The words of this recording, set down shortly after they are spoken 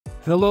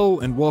Hello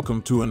and welcome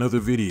to another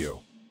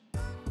video.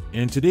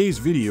 In today's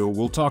video,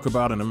 we'll talk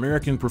about an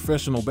American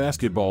professional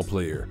basketball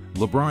player,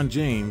 LeBron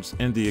James,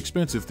 and the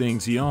expensive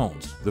things he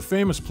owns. The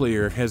famous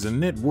player has a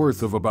net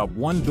worth of about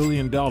 $1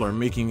 billion,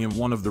 making him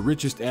one of the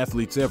richest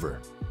athletes ever.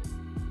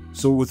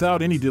 So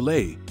without any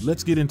delay,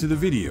 let's get into the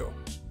video.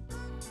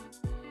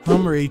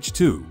 Hummer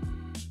H2.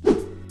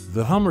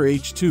 The Hummer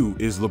H2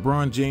 is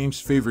LeBron James'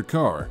 favorite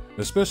car,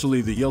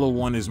 especially the yellow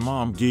one his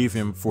mom gave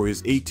him for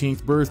his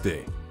 18th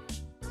birthday.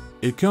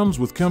 It comes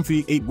with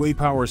comfy 8-way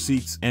power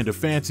seats and a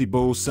fancy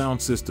Bose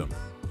sound system.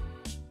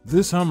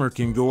 This Hummer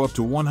can go up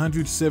to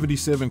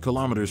 177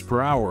 kilometers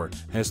per hour,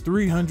 has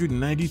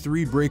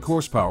 393 brake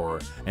horsepower,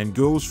 and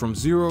goes from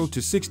 0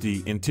 to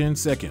 60 in 10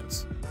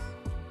 seconds.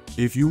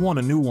 If you want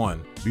a new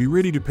one, be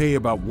ready to pay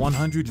about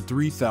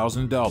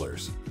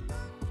 $103,000.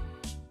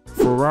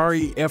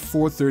 Ferrari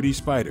F430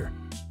 Spider.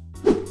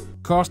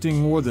 Costing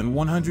more than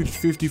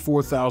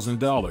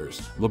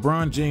 $154,000,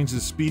 LeBron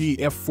James's speedy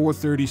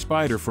F430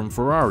 Spider from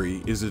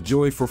Ferrari is a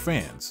joy for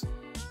fans.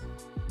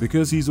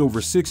 Because he's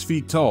over 6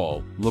 feet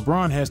tall,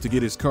 LeBron has to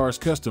get his cars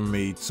custom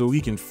made so he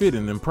can fit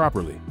in them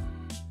properly.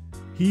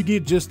 He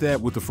did just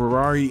that with the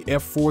Ferrari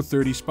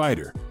F430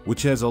 Spider,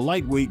 which has a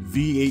lightweight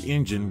V8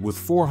 engine with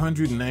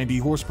 490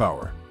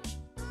 horsepower.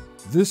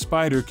 This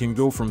Spider can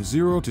go from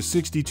 0 to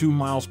 62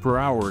 miles per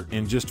hour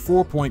in just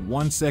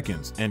 4.1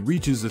 seconds and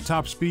reaches a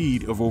top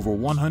speed of over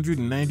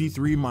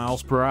 193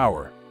 miles per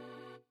hour.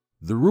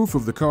 The roof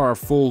of the car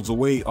folds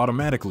away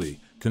automatically,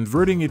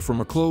 converting it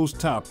from a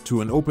closed top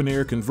to an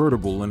open-air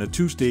convertible in a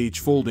 2-stage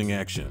folding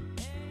action.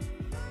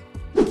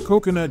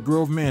 Coconut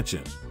Grove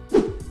Mansion.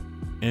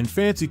 In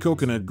fancy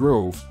Coconut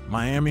Grove,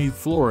 Miami,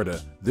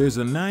 Florida, there's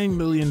a $9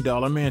 million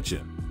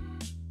mansion.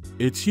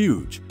 It's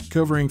huge,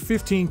 covering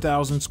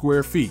 15,000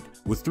 square feet,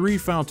 with 3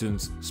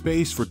 fountains,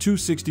 space for 2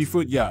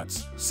 60-foot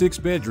yachts, 6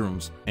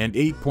 bedrooms, and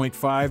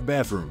 8.5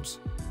 bathrooms.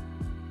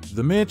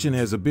 The mansion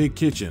has a big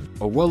kitchen,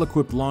 a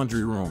well-equipped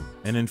laundry room,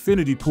 an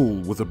infinity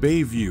pool with a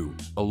bay view,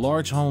 a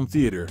large home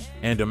theater,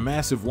 and a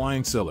massive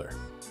wine cellar.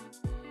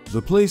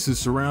 The place is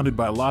surrounded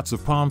by lots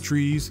of palm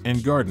trees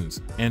and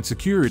gardens, and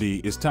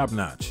security is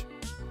top-notch.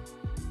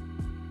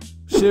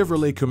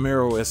 Chevrolet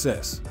Camaro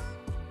SS.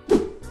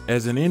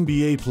 As an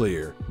NBA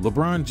player,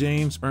 LeBron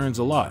James earns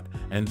a lot,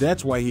 and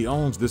that's why he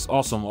owns this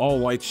awesome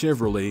all-white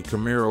Chevrolet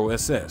Camaro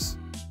SS.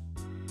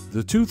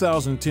 The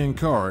 2010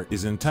 car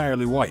is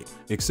entirely white,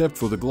 except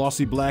for the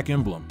glossy black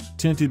emblem,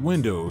 tinted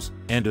windows,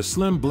 and a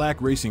slim black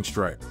racing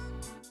stripe.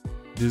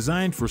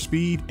 Designed for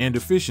speed and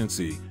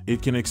efficiency,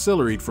 it can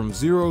accelerate from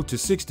 0 to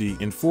 60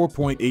 in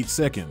 4.8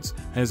 seconds,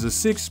 has a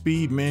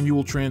 6-speed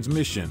manual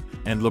transmission,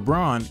 and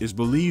LeBron is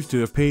believed to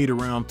have paid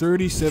around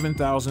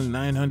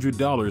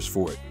 $37,900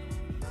 for it.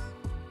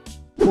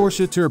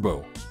 Porsche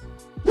Turbo.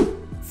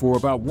 For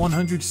about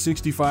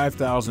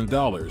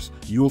 $165,000,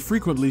 you'll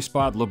frequently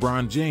spot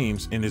LeBron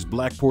James in his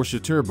black Porsche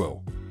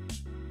Turbo.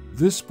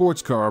 This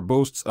sports car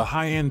boasts a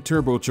high-end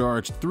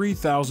turbocharged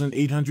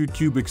 3,800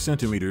 cubic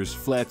centimeters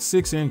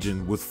flat-6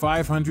 engine with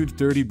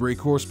 530 brake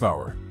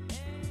horsepower.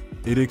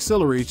 It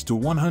accelerates to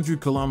 100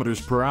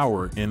 kilometers per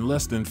hour in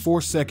less than 4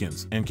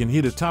 seconds and can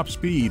hit a top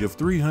speed of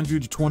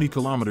 320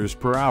 kilometers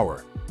per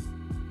hour.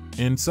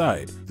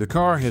 Inside, the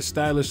car has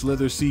stylish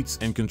leather seats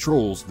and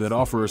controls that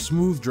offer a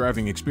smooth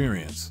driving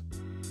experience.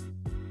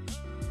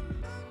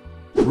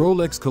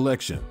 Rolex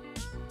Collection.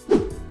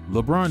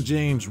 LeBron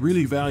James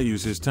really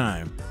values his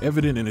time,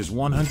 evident in his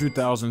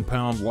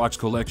 100,000-pound watch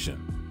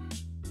collection.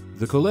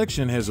 The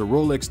collection has a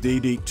Rolex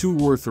Day-Date 2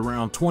 worth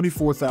around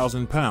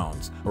 24,000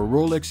 pounds, a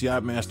Rolex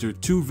Yachtmaster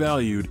 2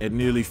 valued at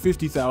nearly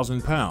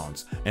 50,000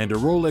 pounds, and a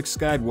Rolex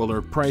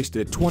Skydweller priced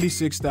at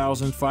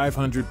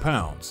 26,500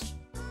 pounds.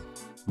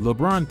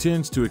 LeBron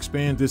tends to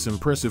expand this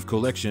impressive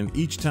collection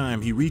each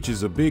time he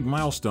reaches a big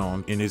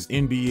milestone in his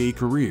NBA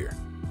career.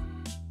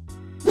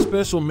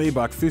 Special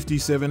Maybach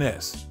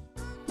 57S.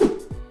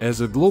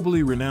 As a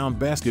globally renowned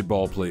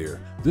basketball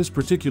player, this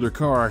particular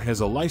car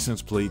has a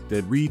license plate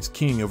that reads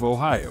King of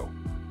Ohio.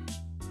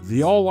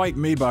 The all-white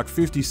Maybach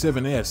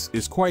 57S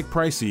is quite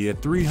pricey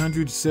at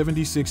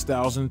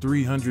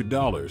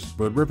 $376,300,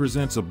 but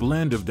represents a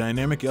blend of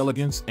dynamic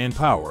elegance and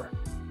power.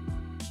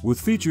 With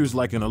features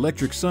like an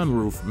electric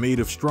sunroof made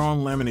of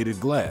strong laminated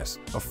glass,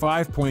 a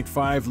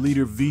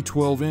 5.5-liter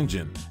V12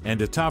 engine,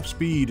 and a top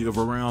speed of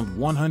around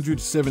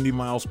 170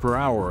 miles per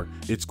hour,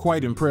 it's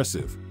quite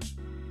impressive.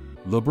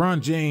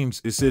 LeBron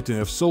James is said to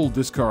have sold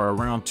this car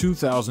around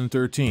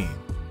 2013.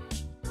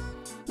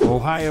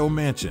 Ohio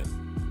Mansion.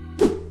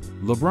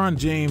 LeBron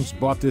James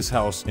bought this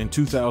house in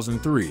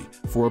 2003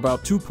 for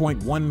about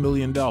 $2.1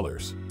 million.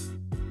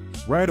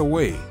 Right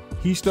away,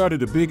 he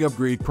started a big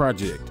upgrade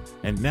project,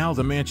 and now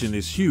the mansion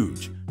is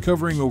huge,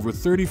 covering over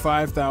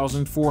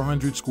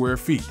 35,400 square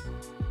feet.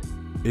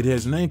 It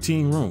has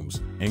 19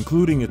 rooms,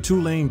 including a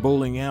 2-lane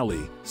bowling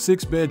alley,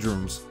 6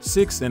 bedrooms,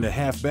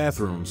 6.5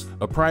 bathrooms,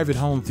 a private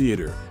home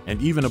theater,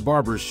 and even a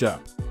barber's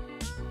shop.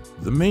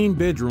 The main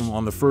bedroom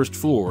on the first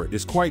floor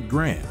is quite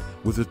grand,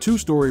 with a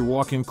 2-story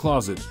walk-in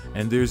closet,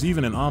 and there's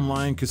even an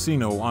online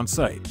casino on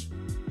site.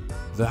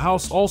 The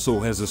house also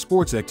has a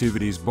sports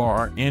activities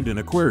bar and an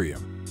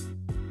aquarium.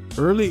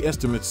 Early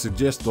estimates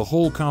suggest the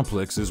whole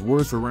complex is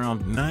worth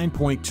around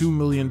 $9.2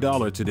 million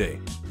today.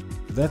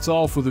 That's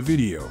all for the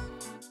video.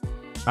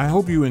 I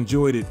hope you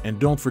enjoyed it, and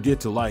don't forget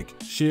to like,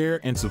 share,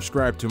 and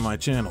subscribe to my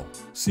channel.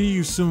 See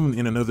you soon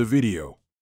in another video.